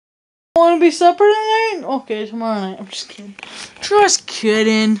Want to be supper tonight? Okay, tomorrow night. I'm just kidding. Just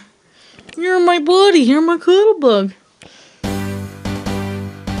kidding. You're my buddy. You're my cuddle bug. I'm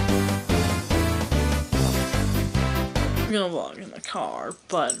gonna vlog in the car,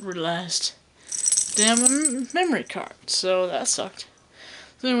 but realized damn memory card, so that sucked.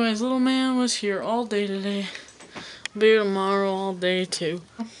 So anyways, little man was here all day today. Be here tomorrow all day too.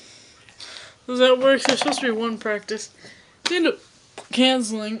 So that works. There's supposed to be one practice. They ended up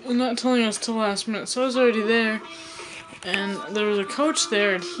canceling and not telling us till last minute, so I was already there. And there was a coach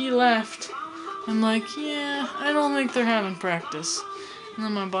there, and he left. I'm like, yeah, I don't think they're having practice. And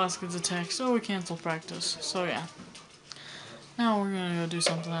then my boss gets a text, oh, we canceled practice. So yeah. Now we're gonna go do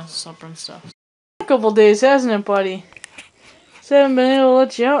something after supper and stuff. A couple days, hasn't it, buddy? Just haven't been able to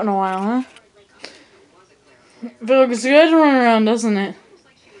let you out in a while, huh? Feels like a schedule run around, doesn't it?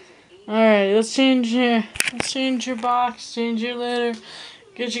 Alright, let's change your box, change your litter,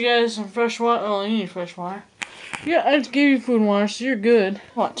 get you guys some fresh water. Oh, you need fresh water. Yeah, I just gave you food and water, so you're good.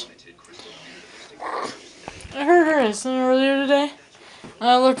 What? I heard her hissing earlier today.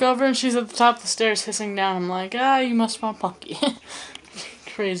 I look over and she's at the top of the stairs hissing down. I'm like, you must want Punky.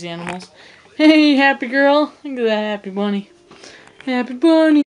 Crazy animals. Hey, happy girl. Look at that happy bunny. Happy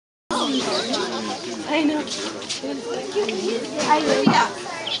bunny. I know.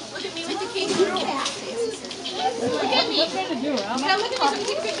 Look at me with the kangaroo. Look at me. You gotta look at me so we can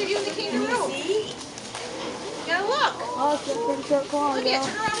take a picture of you and the kangaroo. You gotta look. Oh, it's a pretty short call. Look at,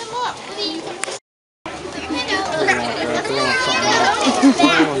 turn around and look.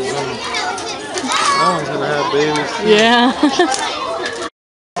 That one's gonna have babies. Yeah.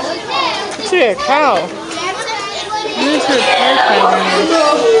 See a cow. This is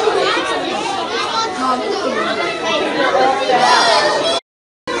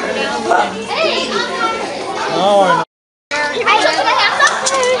Oh,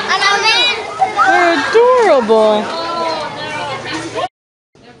 they're adorable.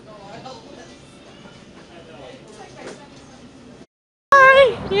 Hi.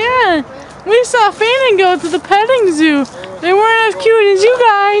 Yeah. We saw Fanning go to the petting zoo. They weren't as cute as you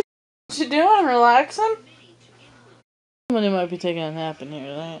guys. What you doing? Relaxing? Somebody might be taking a nap in here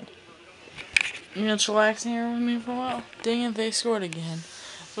tonight. You gonna chillax in here with me for a while? Dang it, they scored again.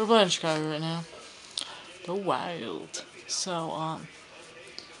 We're playing Chicago right now. The Wild. So, alright.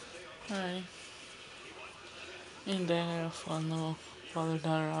 Me and Dad had a fun little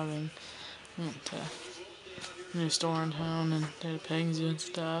father-daughter outing. We went to a new store in town and did a petting zoo and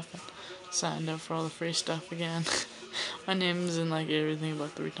stuff. And signed up for all the free stuff again. My name's in like everything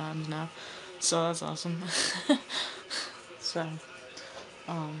about 3 times now. So that's awesome. So,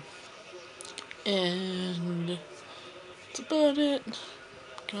 and that's about it.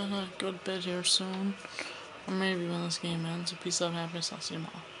 Gonna go to bed here soon. Or maybe when this game ends. So peace, love, happiness. I'll see you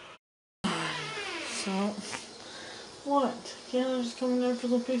tomorrow. So, what? Can't I just come in there for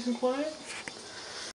some peace and quiet?